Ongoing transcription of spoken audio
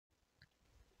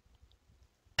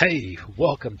Hey,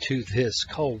 welcome to this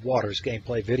Cold Waters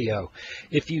gameplay video.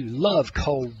 If you love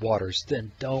Cold Waters,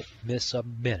 then don't miss a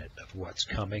minute of what's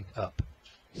coming up.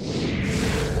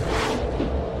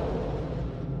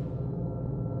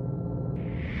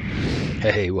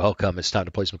 Hey, welcome. It's time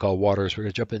to play some Cold Waters. We're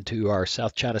going to jump into our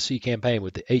South China Sea campaign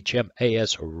with the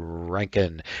HMAS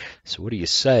Rankin. So what do you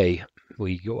say?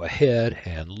 We go ahead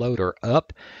and load her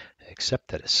up, except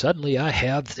that suddenly I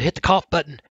have hit the cough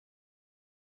button.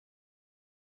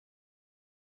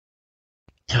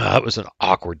 That was an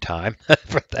awkward time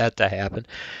for that to happen.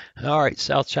 All right,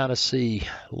 South China Sea,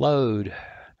 load,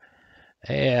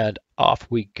 and off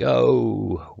we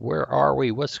go. Where are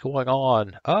we? What's going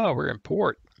on? Oh, we're in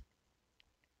port.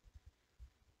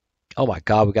 Oh my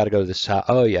God, we got to go to this.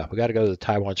 Oh yeah, we got to go to the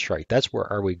Taiwan Strait. That's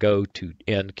where we go to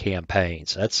end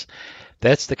campaigns.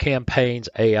 That's the campaign's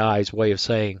AI's way of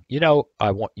saying,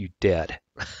 I want you dead.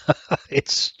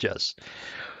 It's just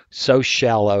so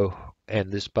shallow,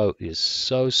 and this boat is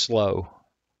so slow.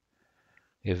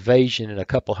 Evasion in a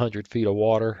couple 100 feet of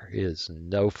water is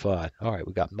no fun. All right,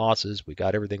 we got mosses. We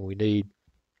got everything we need.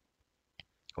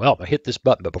 Well, I hit this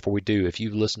button, but before we do, if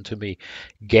you listen to me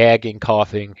gagging,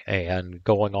 coughing, and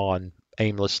going on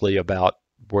aimlessly about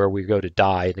where we go to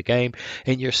die in the game,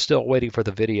 and you're still waiting for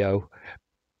the video,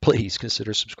 please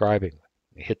consider subscribing.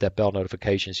 Hit that bell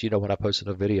notification so you know when I post a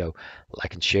new video.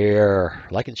 Like and share,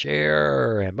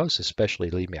 and most especially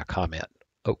leave me a comment.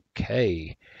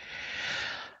 Okay.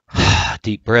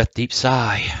 Deep breath, deep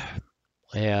sigh,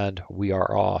 and we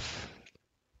are off.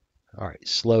 All right,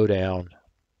 slow down.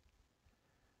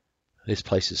 This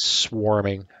place is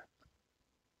swarming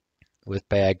with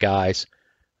bad guys.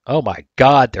 Oh my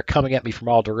God, they're coming at me from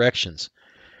all directions.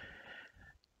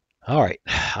 All right,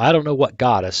 I don't know what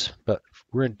got us, but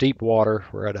we're in deep water.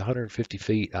 We're at 150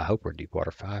 feet. I hope we're in deep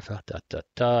water. 5.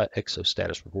 Exo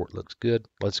status report looks good.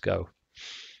 Let's go.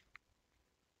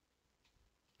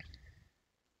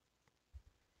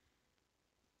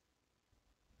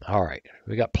 All right,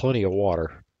 we got plenty of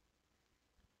water.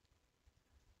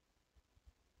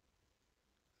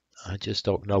 I just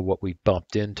don't know what we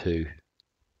bumped into.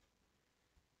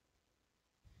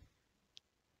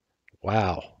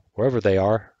 Wow, wherever they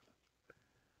are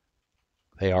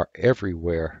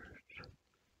everywhere.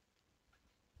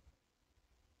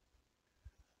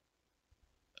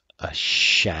 A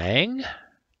Shang?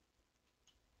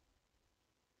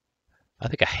 I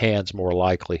think a hand's more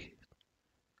likely.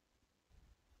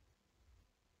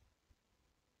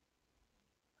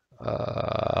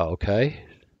 Okay.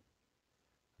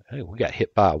 Hey, we got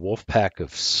hit by a wolf pack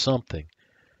of something.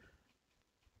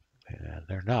 And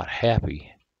they're not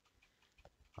happy.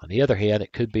 On the other hand,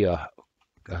 it could be a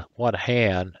one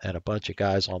hand and a bunch of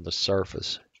guys on the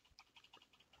surface.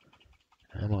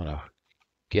 I'm going to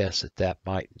guess that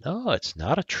might... No, it's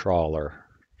not a trawler.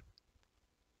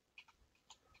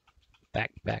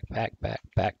 Back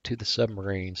to the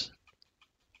submarines.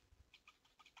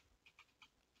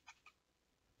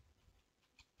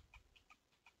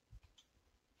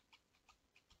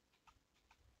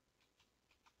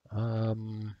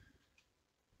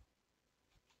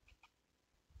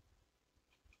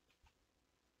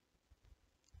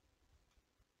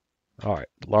 All right,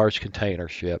 large container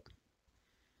ship.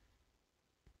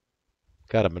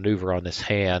 Got to maneuver on this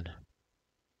hand.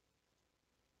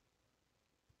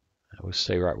 We'll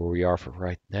stay right where we are for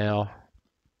right now.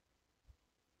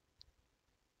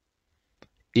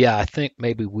 Yeah, I think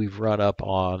maybe we've run up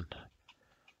on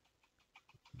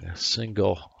a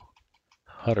single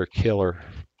hunter killer.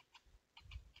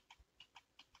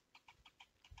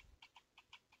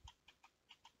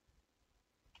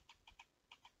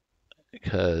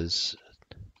 Because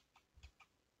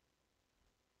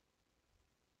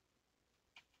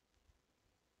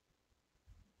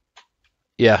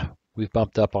yeah, we've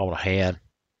bumped up on a hand.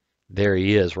 There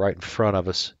he is right in front of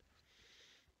us.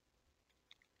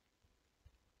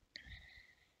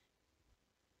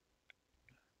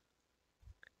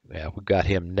 Yeah, we got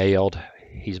him nailed.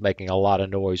 He's making a lot of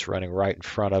noise running right in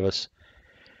front of us.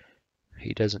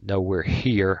 He doesn't know we're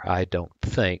here, I don't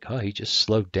think. Oh, he just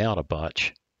slowed down a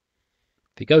bunch.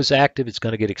 If he goes active, it's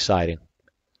going to get exciting.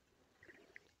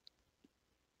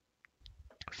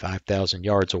 5,000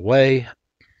 yards away.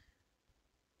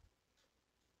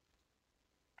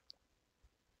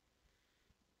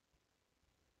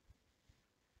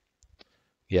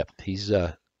 Yep, he's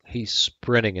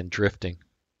sprinting and drifting.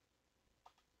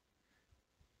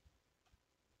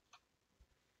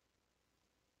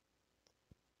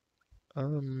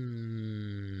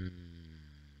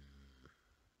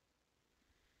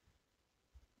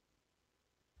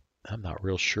 I'm not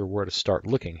real sure where to start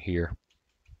looking here.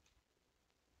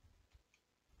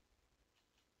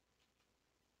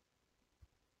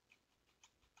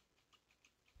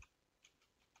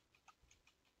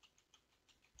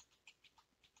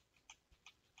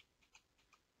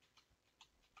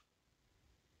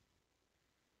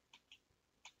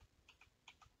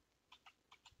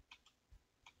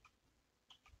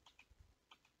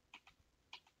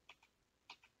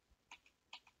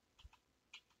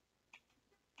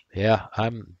 Yeah,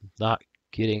 I'm not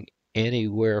getting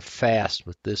anywhere fast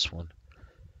with this one.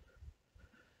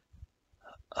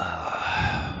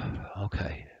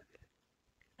 Okay,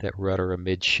 that rudder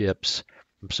amidships.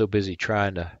 I'm so busy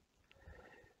trying to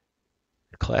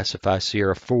classify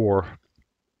Sierra 4.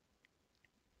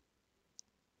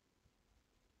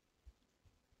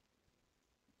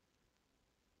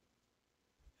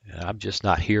 And I'm just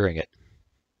not hearing it.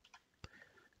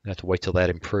 I have to wait till that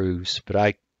improves.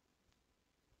 But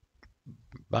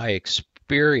my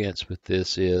experience with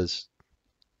this is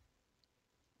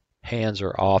hands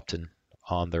are often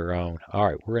on their own. All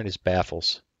right, we're in his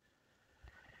baffles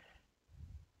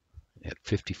at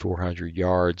 5,400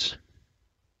 yards.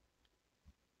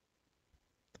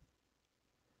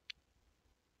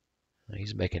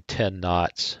 He's making 10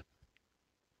 knots.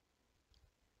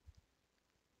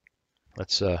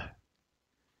 Let's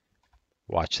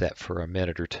watch that for a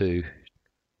minute or two.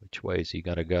 Which way is he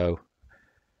going to go?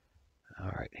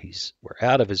 All right, we're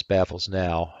out of his baffles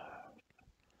now.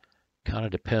 Kind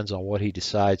of depends on what he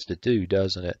decides to do,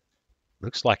 doesn't it?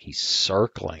 Looks like he's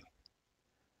circling.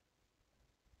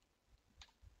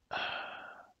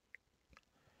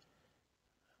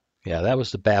 Yeah, that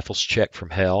was the baffles check from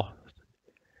hell.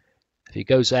 If he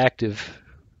goes active,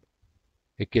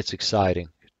 it gets exciting.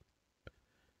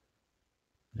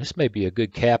 This may be a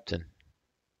good captain.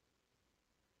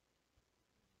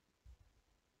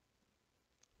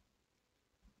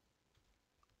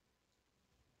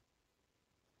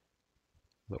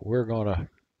 But we're gonna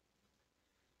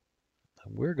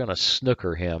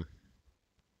snooker him.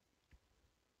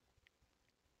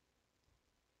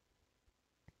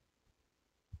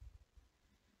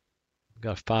 I'm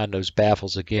gonna find those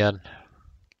baffles again.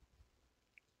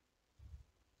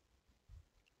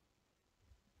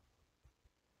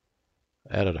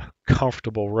 At a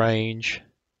comfortable range.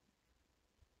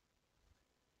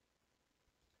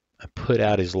 And put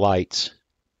out his lights.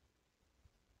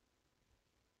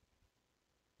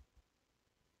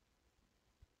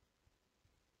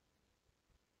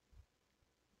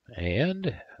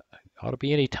 And ought to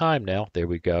be any time now. There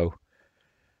we go.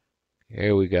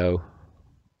 Here we go.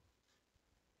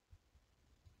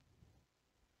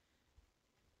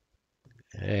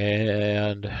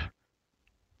 And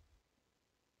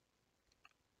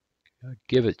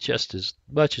give it just as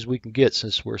much as we can get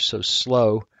since we're so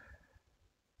slow.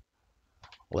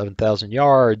 11,000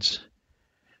 yards.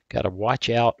 Got to watch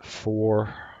out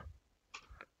for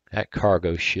that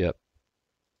cargo ship.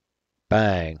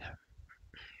 Bang.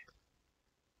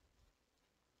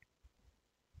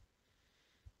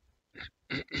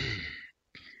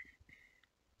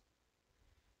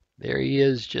 There he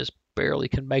is, just barely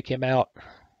can make him out.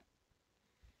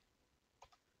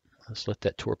 Let's let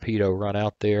that torpedo run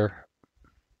out there.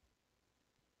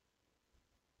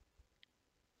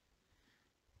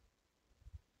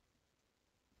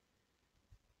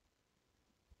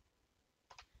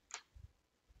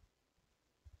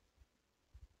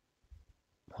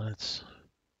 Let's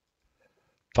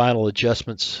final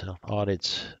adjustments on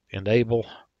its enable.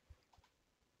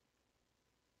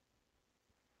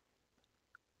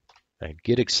 And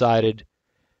get excited.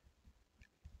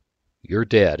 You're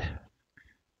dead.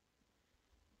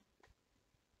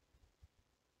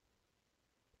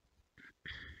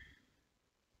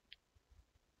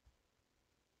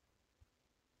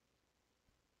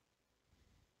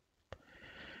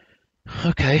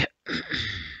 Okay.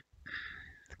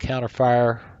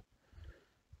 Counterfire,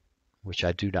 which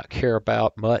I do not care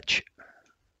about much.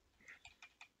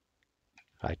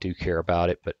 I do care about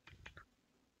it, but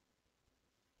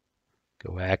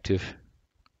go active.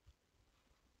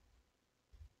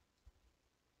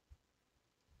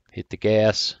 Hit the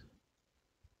gas.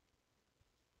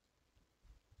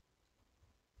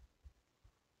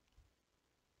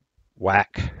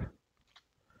 Whack.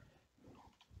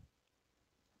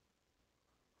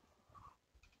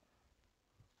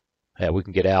 Yeah, we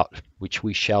can get out, which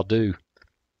we shall do.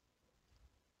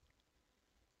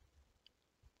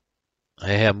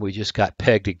 And we just got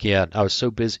pegged again. I was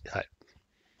so busy.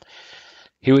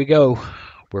 Here we go.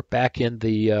 We're back in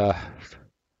the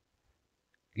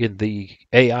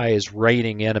AI is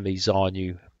raining enemies on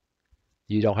you.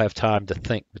 You don't have time to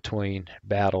think between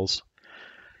battles.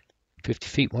 50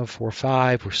 feet,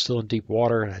 145. We're still in deep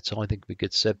water. That's the only thing we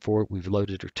get set for it. We've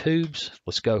loaded our tubes.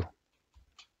 Let's go.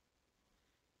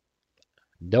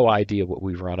 No idea what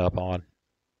we've run up on.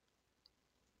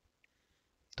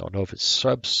 Don't know if it's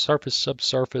subsurface,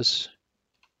 subsurface.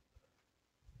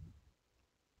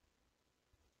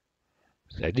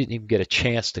 I didn't even get a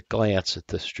chance to glance at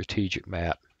the strategic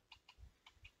map.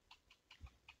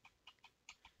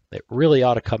 It really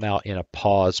ought to come out in a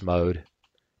pause mode.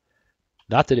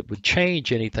 Not that it would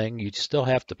change anything. You'd still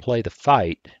have to play the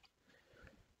fight.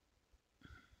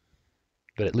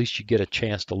 But at least you get a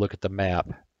chance to look at the map.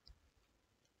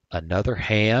 Another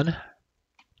Han.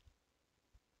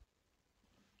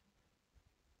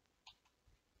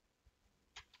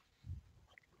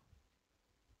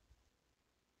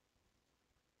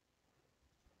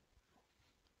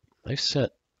 They've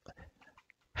sent,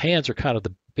 Hands are kind of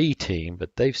the B team,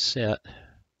 but they've sent,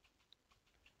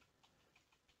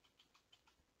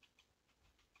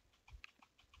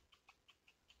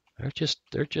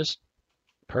 they're just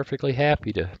perfectly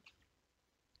happy to,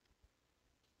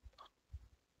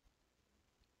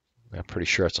 I'm pretty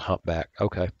sure it's a humpback.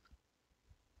 Okay.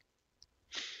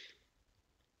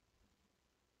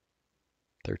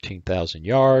 13,000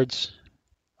 yards.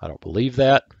 I don't believe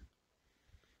that.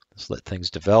 Let's let things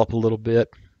develop a little bit.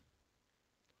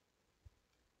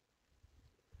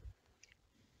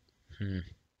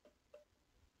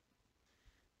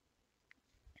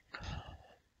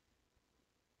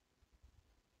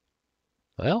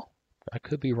 Well, I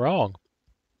could be wrong.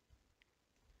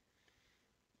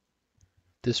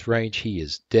 This range, he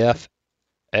is deaf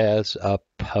as a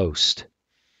post.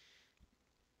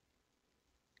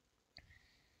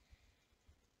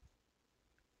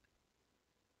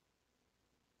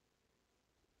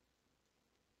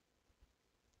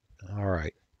 All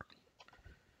right.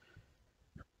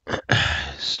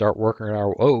 Start working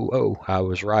our, I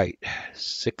was right.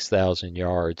 6,000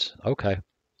 yards. Okay.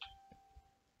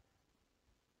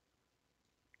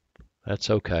 That's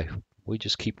okay. We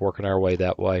just keep working our way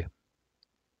that way.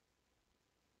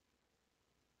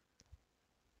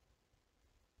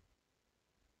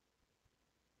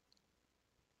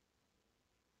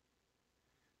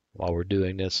 While we're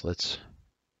doing this, let's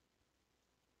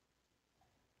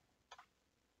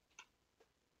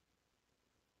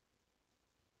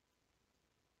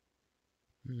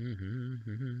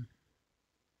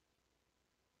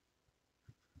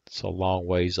It's a long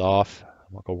ways off.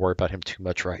 I'm not going to worry about him too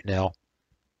much right now.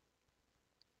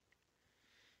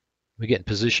 We get in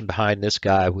position behind this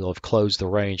guy. We'll have closed the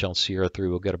range on Sierra 3.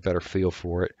 We'll get a better feel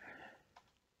for it.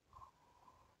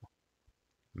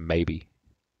 Maybe.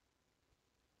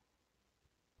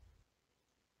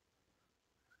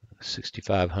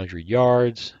 6,500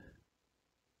 yards.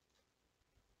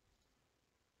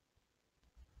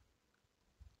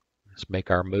 Let's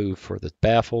make our move for the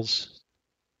baffles.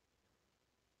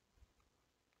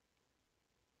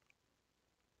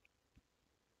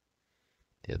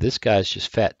 Yeah, this guy's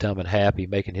just fat, dumb, and happy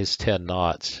making his 10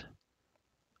 knots.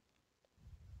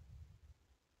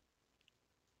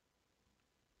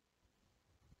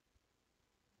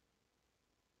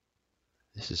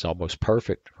 This is almost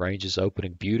perfect. Range is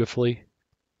opening beautifully.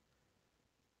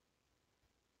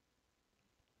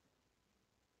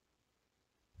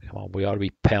 Come on, we ought to be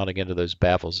pounding into those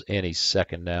baffles any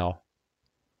second now.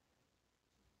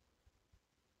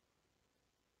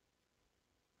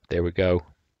 There we go.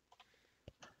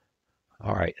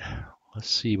 All right,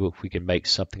 let's see if we can make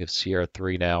something of Sierra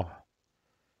 3 now.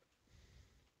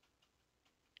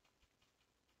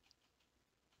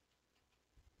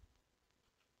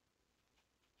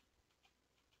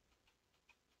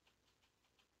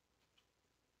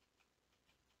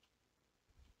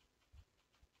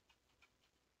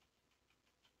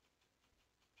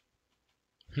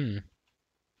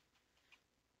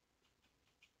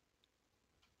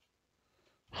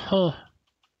 Huh.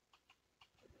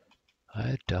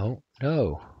 I don't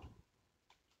know.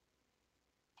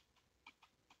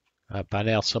 By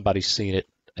now somebody's seen it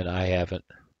and I haven't.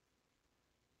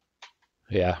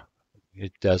 Yeah,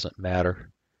 it doesn't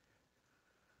matter.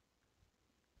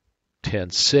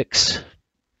 10-6.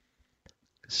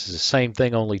 This is the same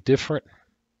thing, only different.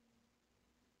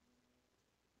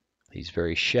 He's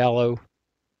very shallow.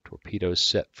 Torpedoes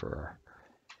set for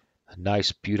a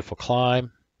nice, beautiful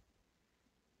climb.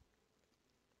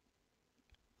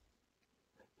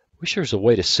 Wish there was a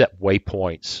way to set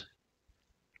waypoints.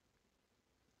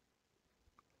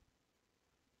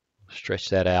 Stretch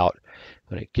that out.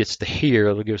 When it gets to here,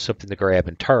 it'll give us something to grab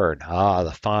and turn. Ah,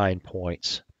 the fine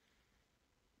points.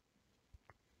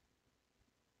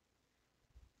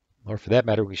 Or for that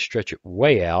matter, we stretch it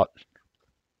way out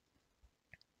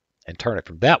and turn it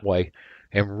from that way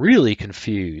and really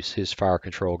confuse his fire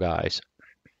control guys.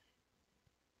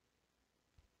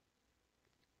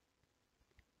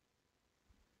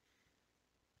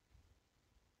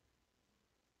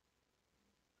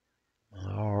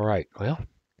 All right, well,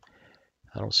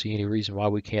 I don't see any reason why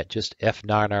we can't just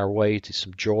F9 our way to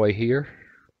some joy here.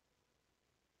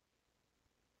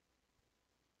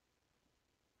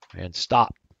 And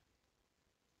stop.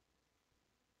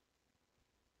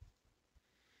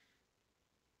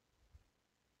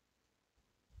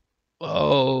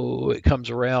 Oh, it comes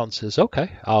around and says,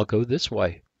 okay, I'll go this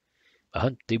way. A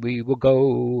hunty we will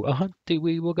go, a hunty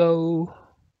we will go.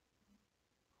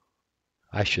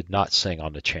 I should not sing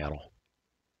on the channel.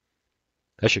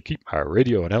 I should keep my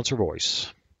radio announcer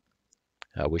voice.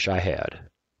 I wish I had.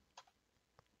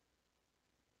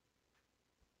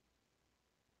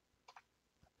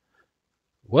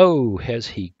 Whoa, has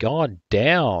he gone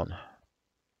down?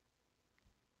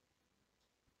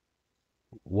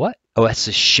 What? Oh, that's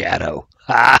a shadow.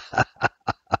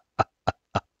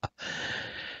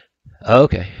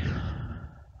 Okay.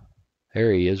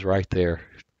 There he is right there.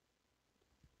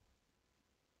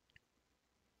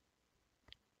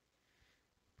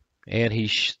 And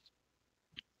he's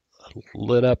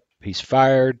lit up. He's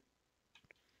fired.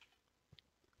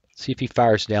 See if he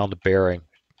fires down the bearing.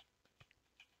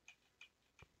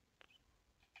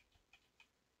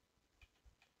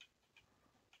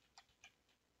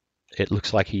 It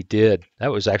looks like he did.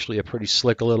 That was actually a pretty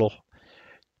slick little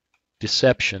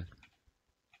deception.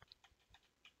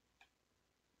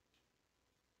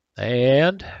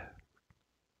 And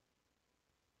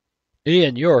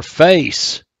in your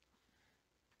face.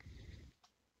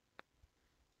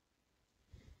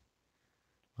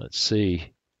 Let's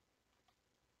see.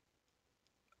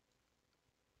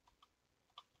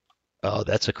 Oh,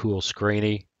 that's a cool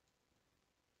screeny.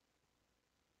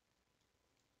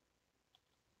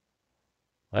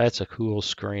 That's a cool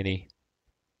screeny.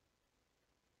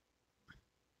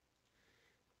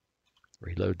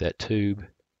 Reload that tube.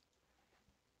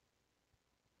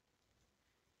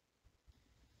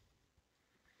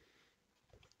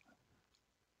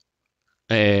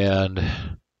 And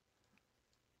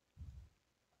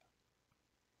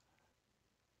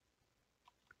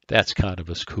that's kind of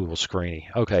a cool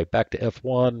screeny. Okay, back to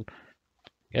F1,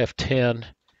 F10,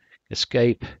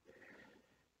 escape,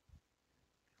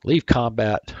 leave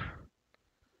combat,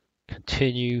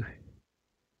 continue,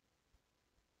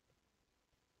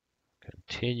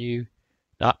 continue,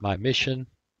 not my mission.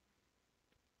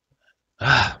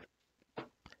 Ah,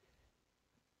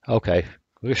 okay,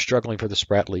 we're struggling for the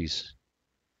Spratlys.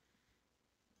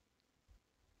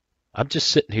 I'm just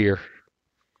sitting here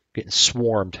getting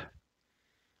swarmed.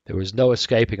 There was no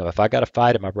escaping him. If I got to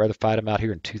fight him, I'd rather fight him out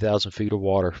here in 2,000 feet of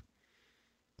water.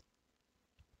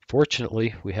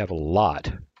 Fortunately, we have a lot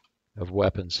of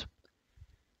weapons.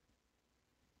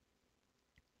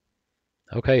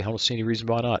 Okay, I don't see any reason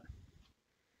why not.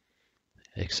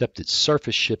 Except it's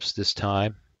surface ships this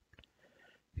time,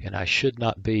 and I should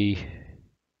not be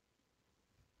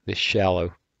this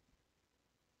shallow.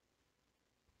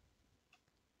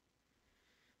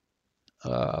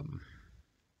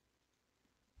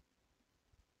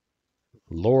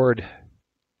 Lord.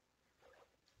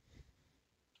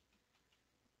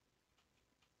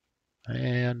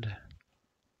 And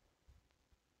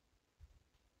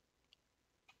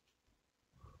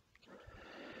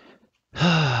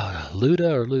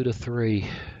Luda or Luda 3.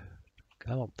 I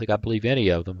don't think I believe any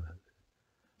of them.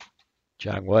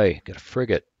 Jiang Wei, got a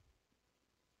frigate.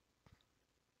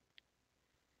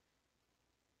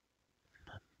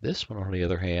 This one, on the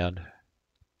other hand,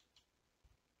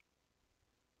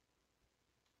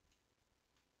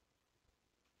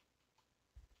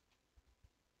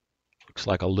 looks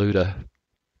like a Luda.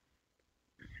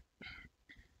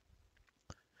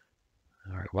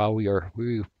 All right, while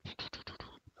we've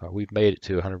made it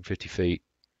to 150 feet.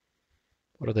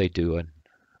 What are they doing?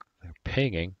 They're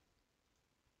pinging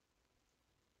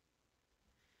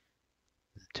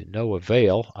to no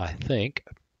avail, I think.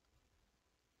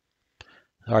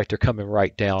 All right, they're coming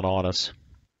right down on us.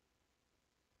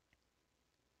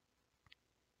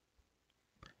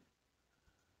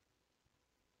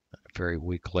 Very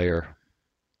weak layer.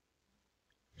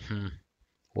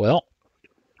 Well,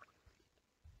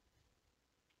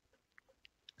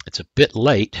 it's a bit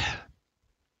late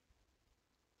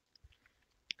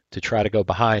to try to go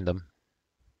behind them.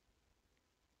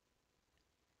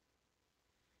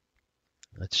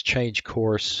 Let's change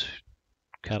course,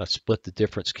 kind of split the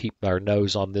difference, keep our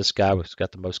nose on this guy who's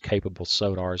got the most capable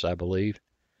sonars, I believe.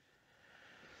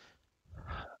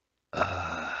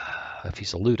 If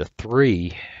he's a Luda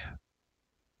 3,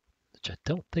 which I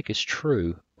don't think is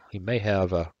true, he may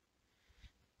have a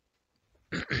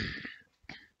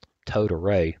towed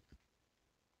array.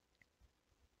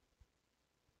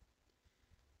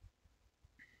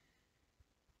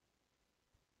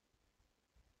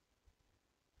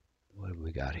 What have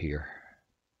we got here?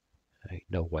 Ain't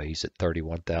no way he's at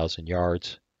 31,000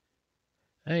 yards.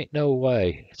 Ain't no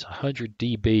way. It's 100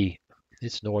 dB.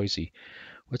 It's noisy.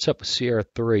 What's up with Sierra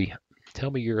 3?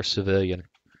 Tell me you're a civilian.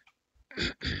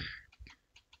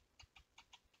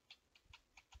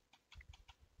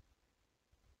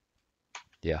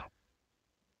 Yeah.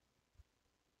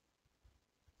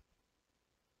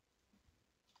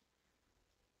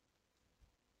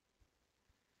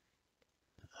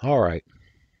 All right.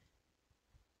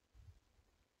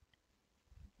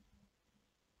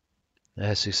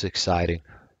 This is exciting.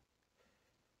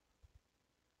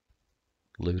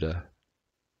 Luda.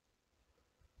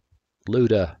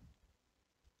 Luda.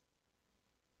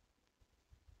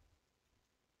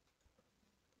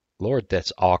 Lord,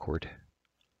 that's awkward.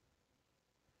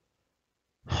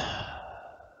 All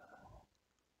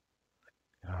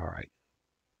right.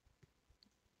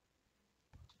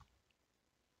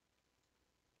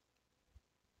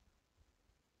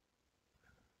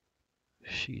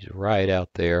 She's right out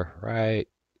there. Right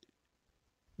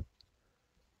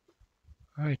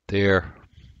there.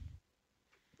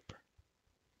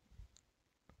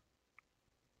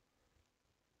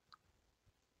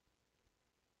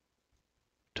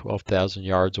 12,000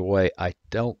 yards away. I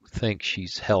don't think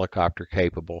she's helicopter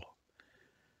capable.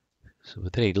 So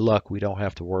with any luck, we don't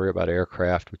have to worry about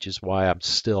aircraft, which is why I'm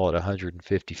still at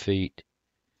 150 feet.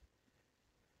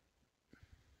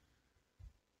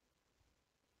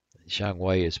 Zhang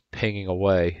Wei is pinging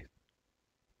away.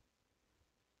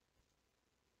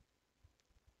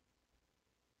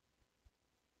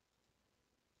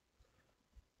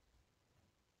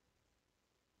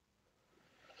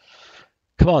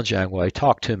 Come on, Zhang Wei,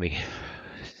 talk to me.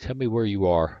 Tell me where you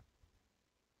are.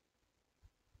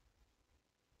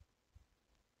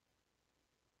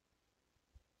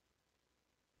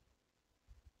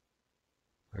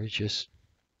 We're just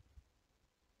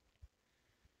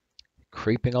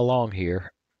creeping along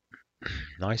here,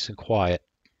 nice and quiet.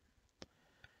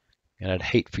 And I'd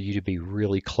hate for you to be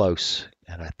really close.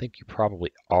 And I think you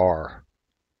probably are.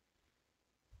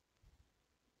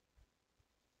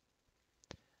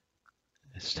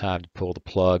 It's time to pull the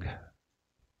plug.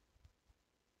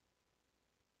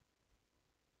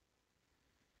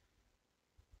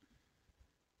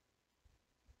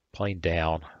 Plane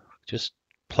down. Just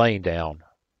plane down.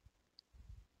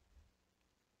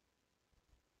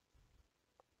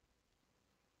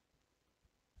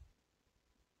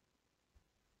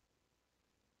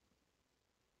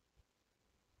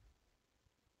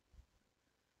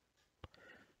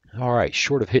 All right,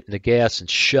 short of hitting the gas and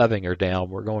shoving her down,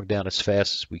 we're going down as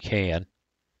fast as we can.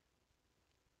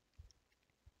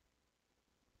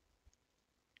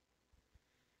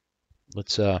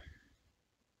 Let's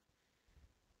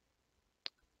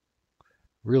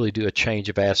really do a change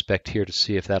of aspect here to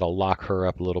see if that'll lock her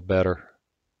up a little better.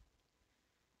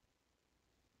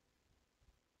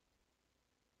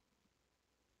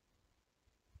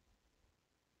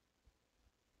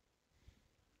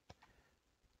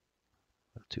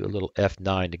 Do a little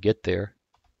F9 to get there.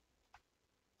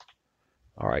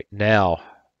 All right, now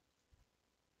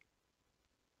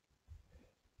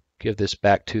give this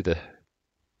back to the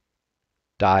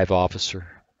dive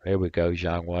officer. There we go,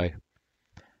 Zhang Wei.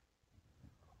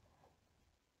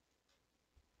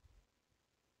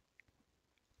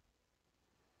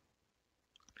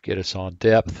 Get us on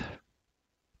depth.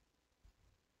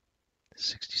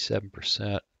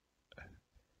 67%.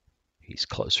 He's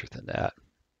closer than that.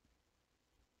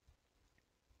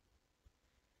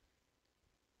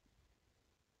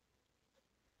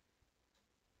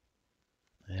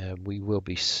 And we will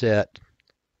be set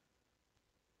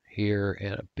here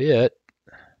in a bit.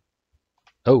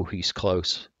 Oh, he's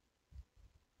close.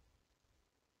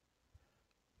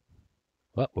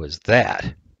 What was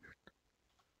that?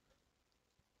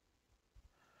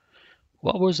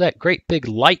 What was that great big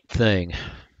light thing?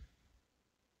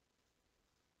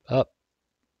 Up,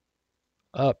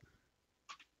 up.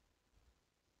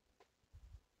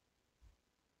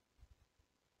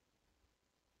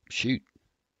 Shoot.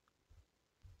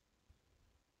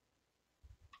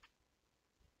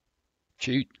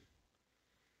 Shoot.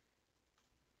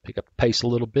 Pick up the pace a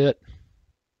little bit.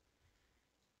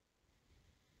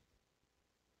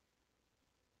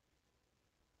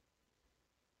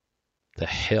 The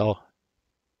hell?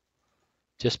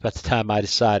 Just about the time I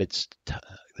decided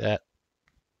that.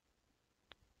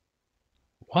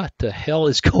 What the hell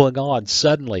is going on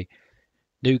suddenly?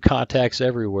 New contacts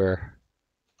everywhere.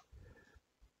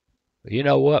 But you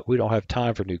know what? We don't have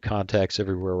time for new contacts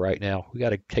everywhere right now. We got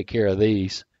to take care of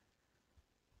these.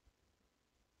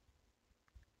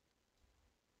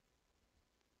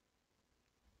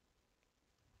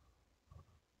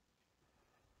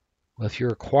 Well, if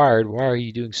you're acquired, why are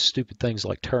you doing stupid things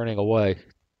like turning away?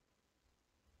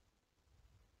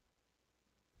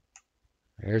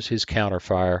 There's his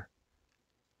counterfire.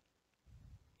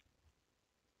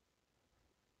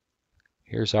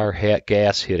 Here's our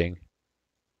gas hitting.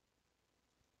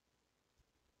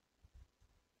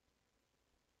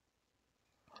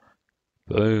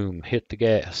 Boom, hit the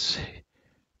gas.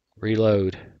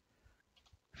 Reload.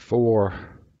 4.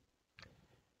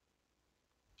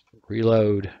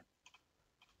 Reload.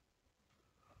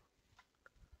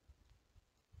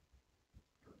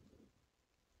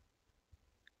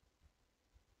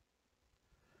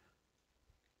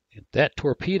 That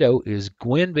torpedo is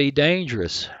going to be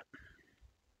dangerous.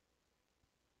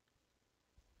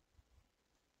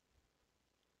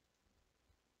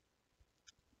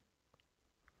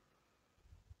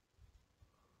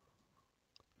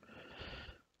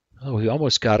 Oh, we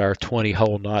almost got our 20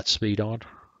 whole knot speed on.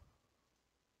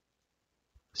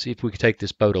 See if we can take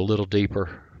this boat a little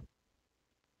deeper.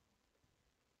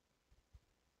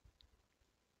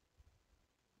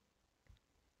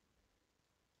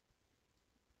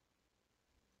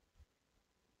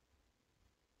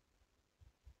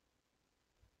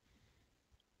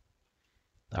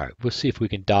 All right, we'll see if we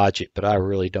can dodge it, but I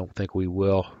really don't think we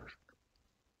will.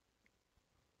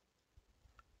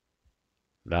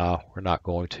 No, we're not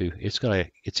going to.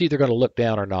 It's either gonna look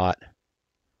down or not.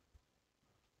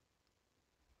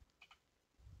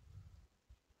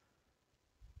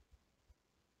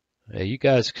 Hey, you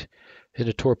guys in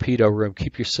the torpedo room,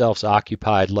 keep yourselves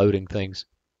occupied loading things.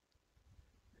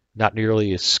 Not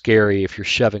nearly as scary if you're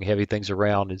shoving heavy things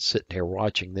around and sitting there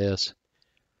watching this.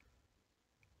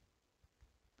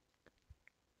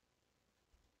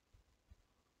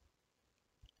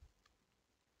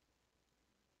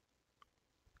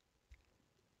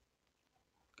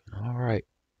 All right,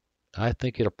 I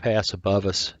think it'll pass above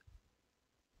us.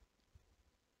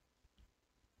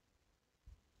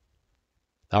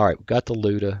 All right, we got the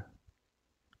Luda.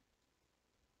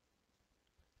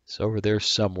 It's over there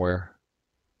somewhere.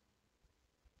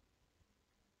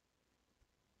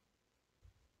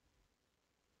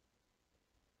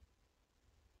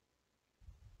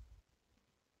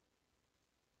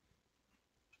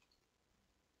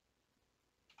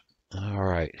 All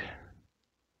right.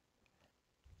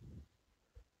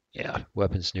 Yeah,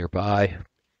 weapons nearby.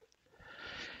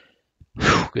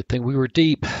 Whew, good thing we were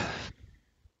deep.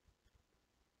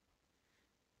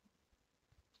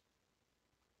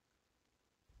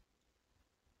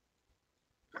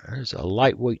 There's a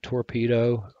lightweight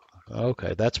torpedo.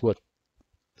 Okay, that's what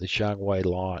the Shanghai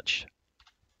launched.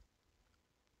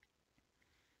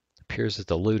 Appears that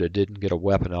the Luda didn't get a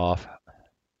weapon off.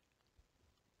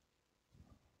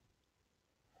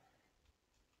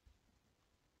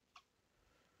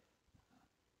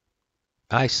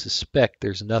 I suspect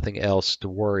there's nothing else to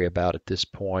worry about at this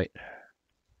point.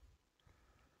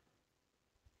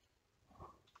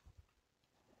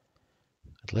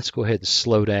 Let's go ahead and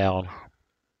slow down.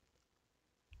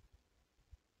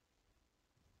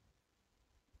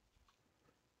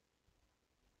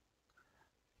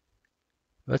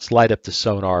 Let's light up the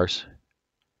sonars.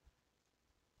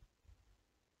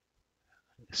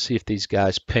 See if these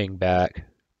guys ping back.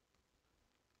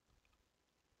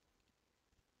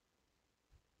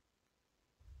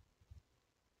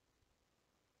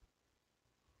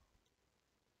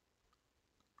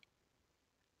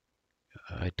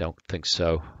 I don't think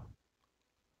so.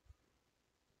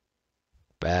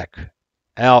 Back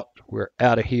out. We're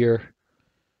out of here.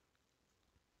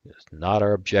 It's not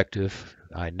our objective.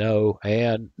 I know.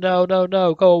 And no, no,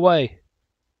 no. Go away.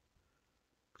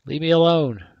 Leave me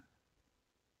alone.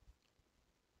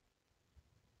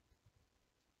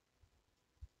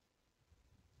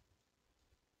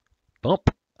 Bump.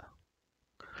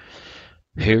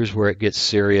 Here's where it gets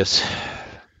serious.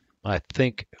 I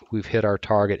think we've hit our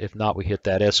target. If not, we hit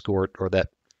that escort or that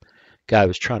guy who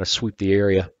was trying to sweep the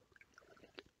area.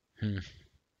 A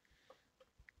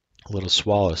little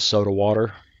swallow of soda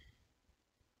water.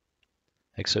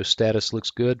 Exostatus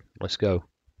looks good. Let's go.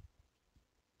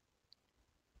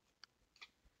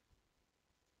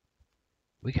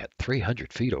 We got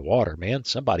 300 feet of water, man.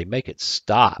 Somebody make it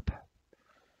stop.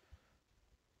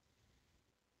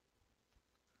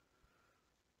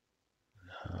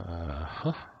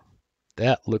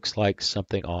 That looks like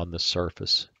something on the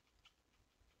surface.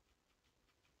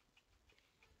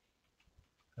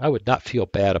 I would not feel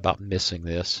bad about missing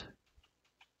this.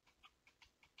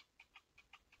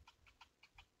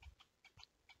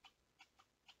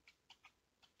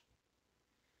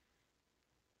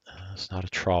 It's not a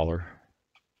trawler.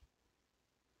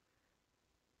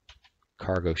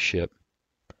 Cargo ship.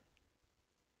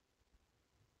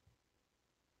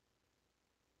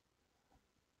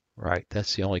 Right,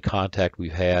 that's the only contact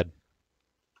we've had.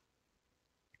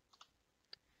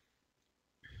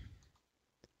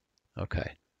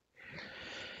 Okay.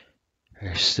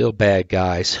 They're still bad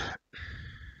guys.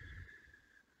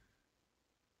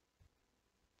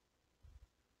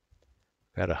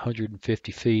 Got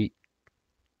 150 feet.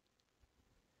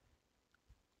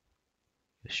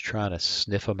 Just trying to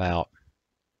sniff them out.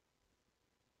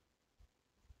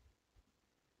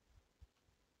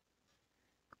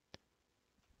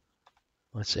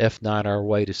 Let's F9 our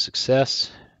way to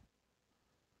success.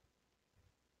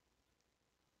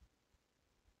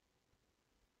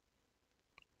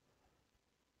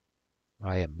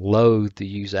 I am loath to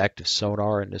use active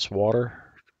sonar in this water.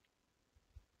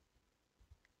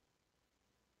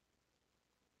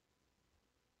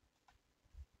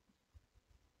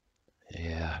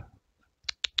 Yeah.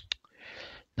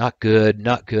 Not good,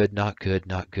 not good, not good,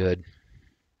 not good.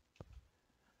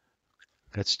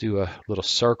 Let's do a little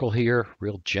circle here,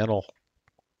 real gentle.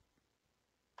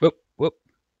 Whoop, whoop.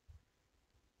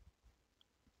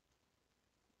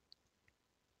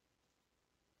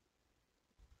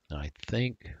 I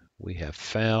think we have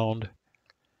found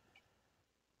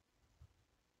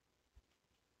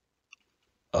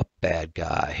a bad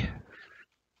guy.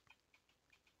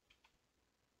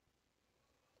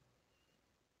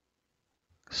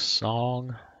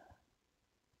 Song,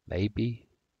 maybe.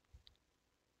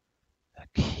 A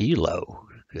kilo.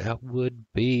 That would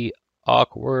be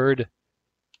awkward.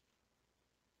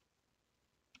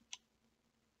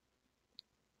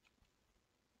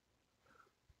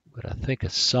 But I think a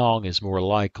song is more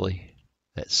likely.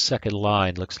 That second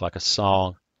line looks like a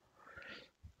song.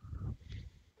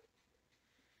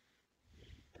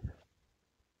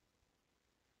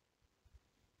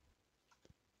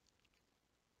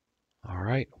 All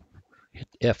right, hit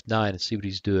F9 and see what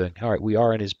he's doing. All right, we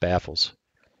are in his baffles,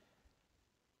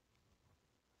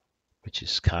 which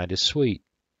is kind of sweet.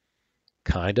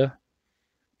 Kinda.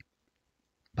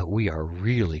 But we are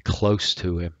really close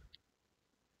to him.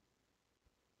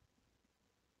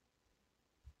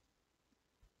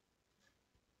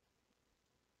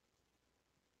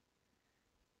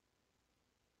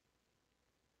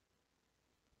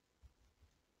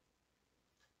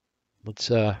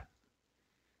 Let's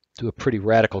do a pretty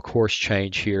radical course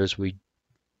change here as we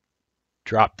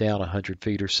drop down 100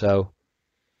 feet or so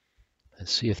and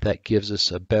see if that gives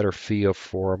us a better feel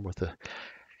for him with a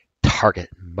target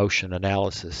motion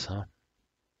analysis. Huh?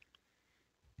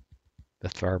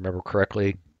 If I remember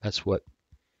correctly, that's what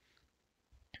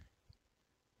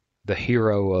the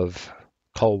hero of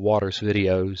Cold Water's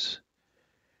videos,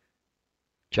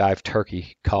 Jive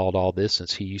Turkey, called all this,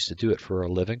 since he used to do it for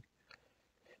a living.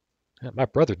 My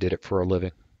brother did it for a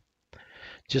living.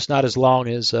 Just not as long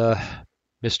as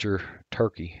Mr.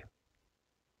 Turkey.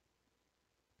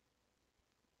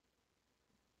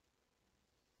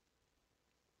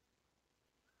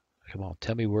 Come on,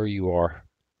 tell me where you are.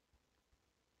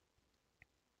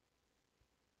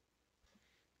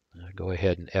 Go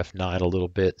ahead and F9 a little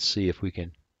bit, see if we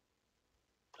can.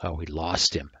 Oh, we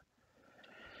lost him.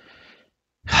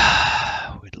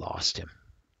 We lost him.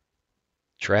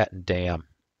 Drat and damn.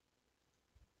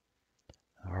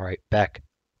 All right, back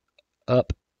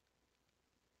up.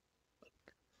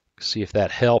 See if that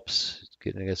helps. It's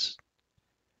getting us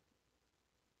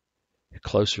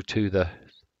closer to the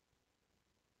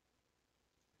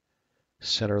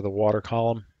center of the water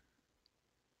column.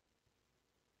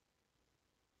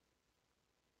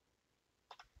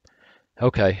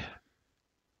 Okay.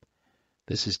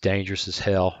 This is dangerous as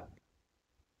hell.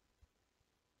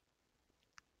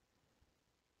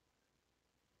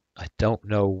 I don't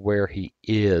know where he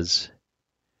is.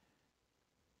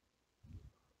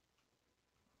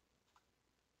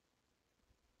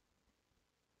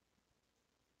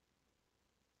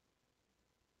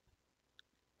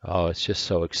 Oh, it's just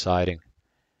so exciting.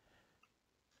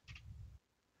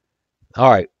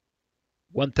 All right.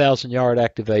 1,000 yard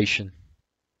activation.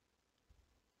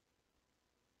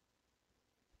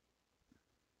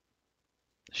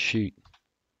 Shoot.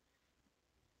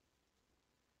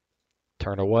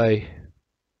 Turn away.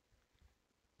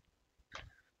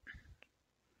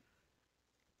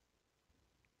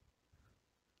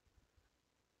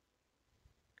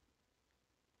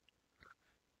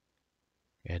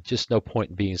 And just no point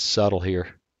in being subtle here.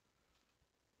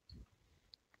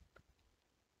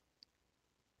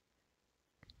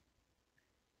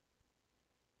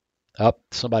 Up,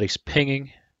 somebody's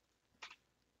pinging.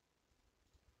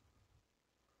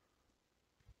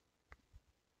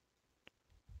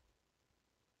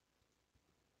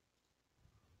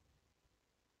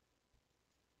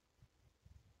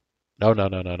 No, no,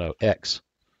 no, no, no. X.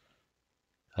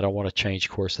 I don't want to change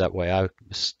course that way. I was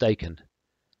mistaken.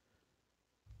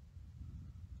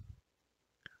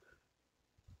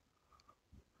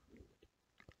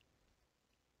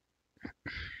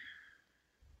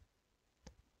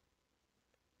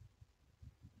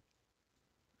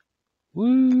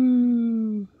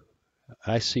 Woo!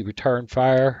 I see return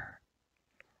fire.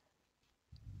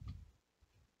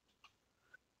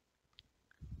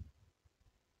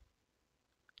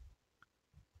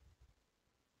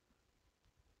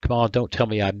 Come on, don't tell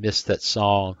me I missed that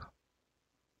song.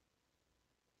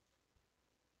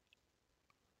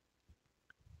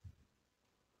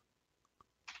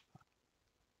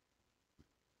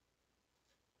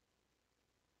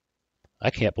 I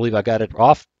can't believe I got it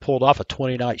pulled off a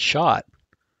 20-knot shot.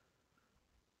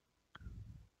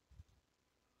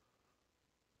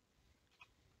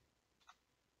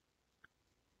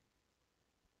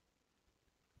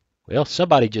 Well,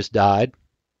 somebody just died.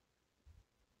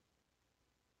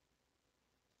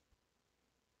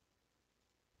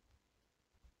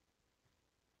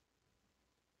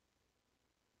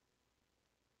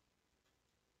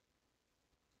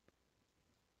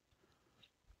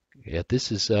 Yeah,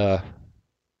 this is I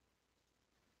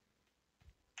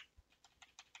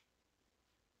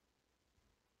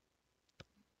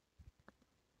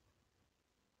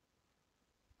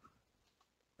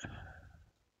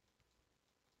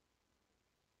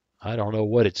don't know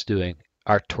what it's doing.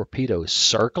 Our torpedo is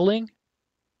circling?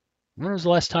 When was the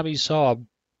last time you saw a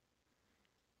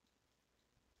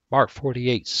Mark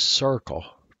 48 circle?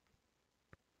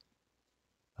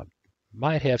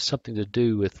 Might have something to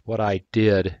do with what I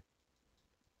did.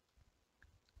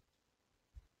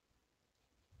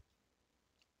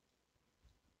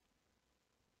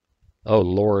 Oh,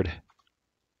 Lord.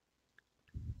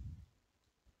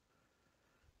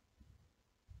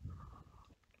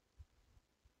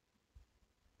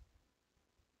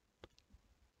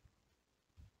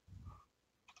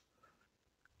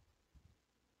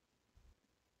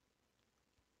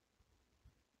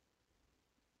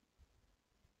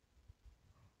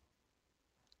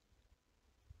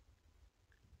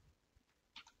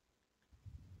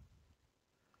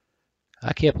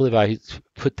 I can't believe I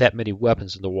put that many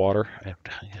weapons in the water. I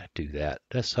do that.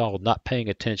 That's all not paying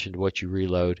attention to what you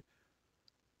reload.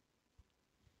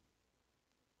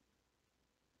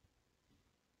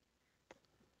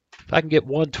 If I can get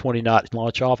one 20-knot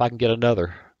launch off, I can get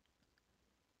another.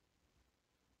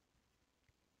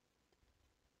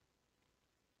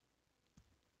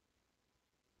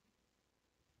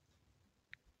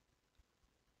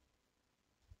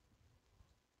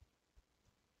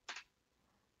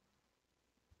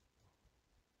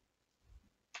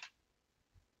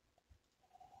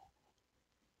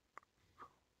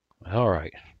 All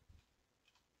right.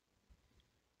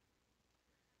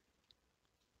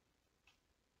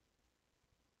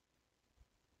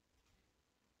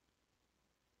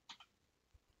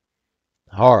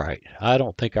 All right. I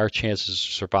don't think our chances of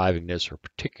surviving this are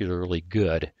particularly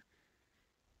good.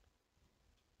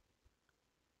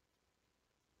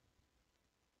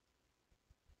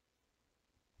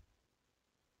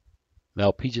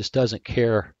 Nope, he just doesn't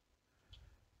care.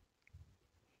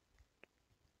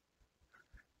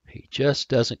 He just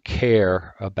doesn't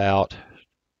care about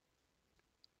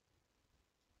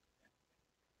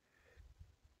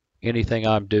anything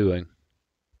I'm doing.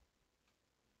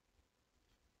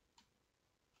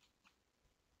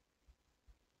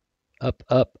 Up,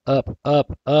 up, up,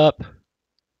 up, up.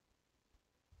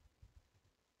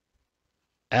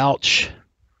 Ouch.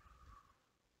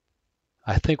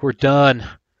 I think we're done.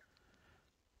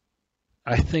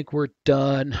 I think we're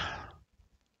done.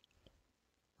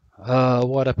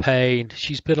 What a pain.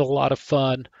 She's been a lot of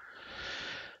fun.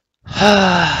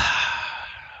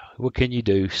 What can you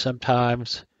do?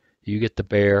 Sometimes you get the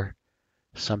bear.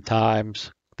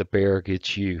 Sometimes the bear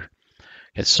gets you.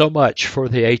 And so much for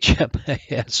the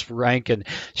HMAS Rankin.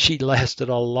 She lasted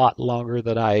a lot longer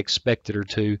than I expected her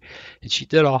to. And she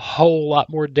did a whole lot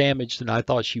more damage than I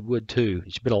thought she would, too.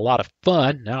 It's been a lot of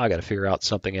fun. Now I got to figure out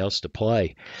something else to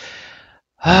play.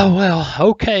 Oh, well,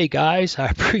 okay, guys. I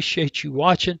appreciate you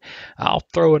watching. I'll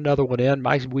throw another one in.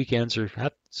 My weekends are,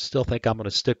 I still think I'm going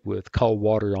to stick with cold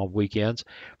water on weekends.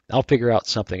 I'll figure out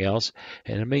something else.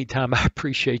 In the meantime, I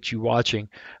appreciate you watching.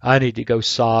 I need to go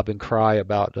sob and cry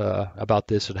about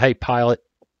this. And hey, pilot,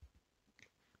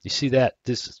 you see that?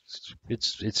 It's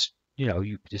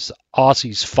it's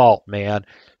Aussie's fault, man,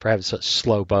 for having such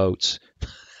slow boats.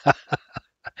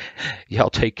 Y'all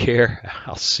take care.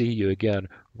 I'll see you again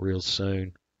real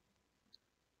soon.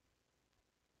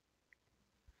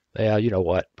 Yeah, you know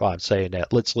what? While I'm saying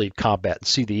that, let's leave combat and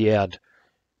see the end.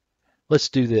 Let's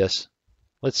do this.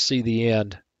 Let's see the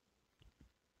end.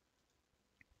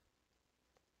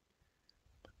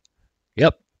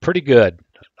 Yep, pretty good.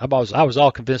 I was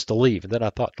all convinced to leave, and then I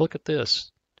thought, look at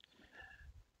this.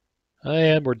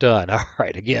 And we're done. All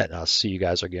right, again, I'll see you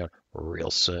guys again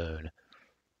real soon.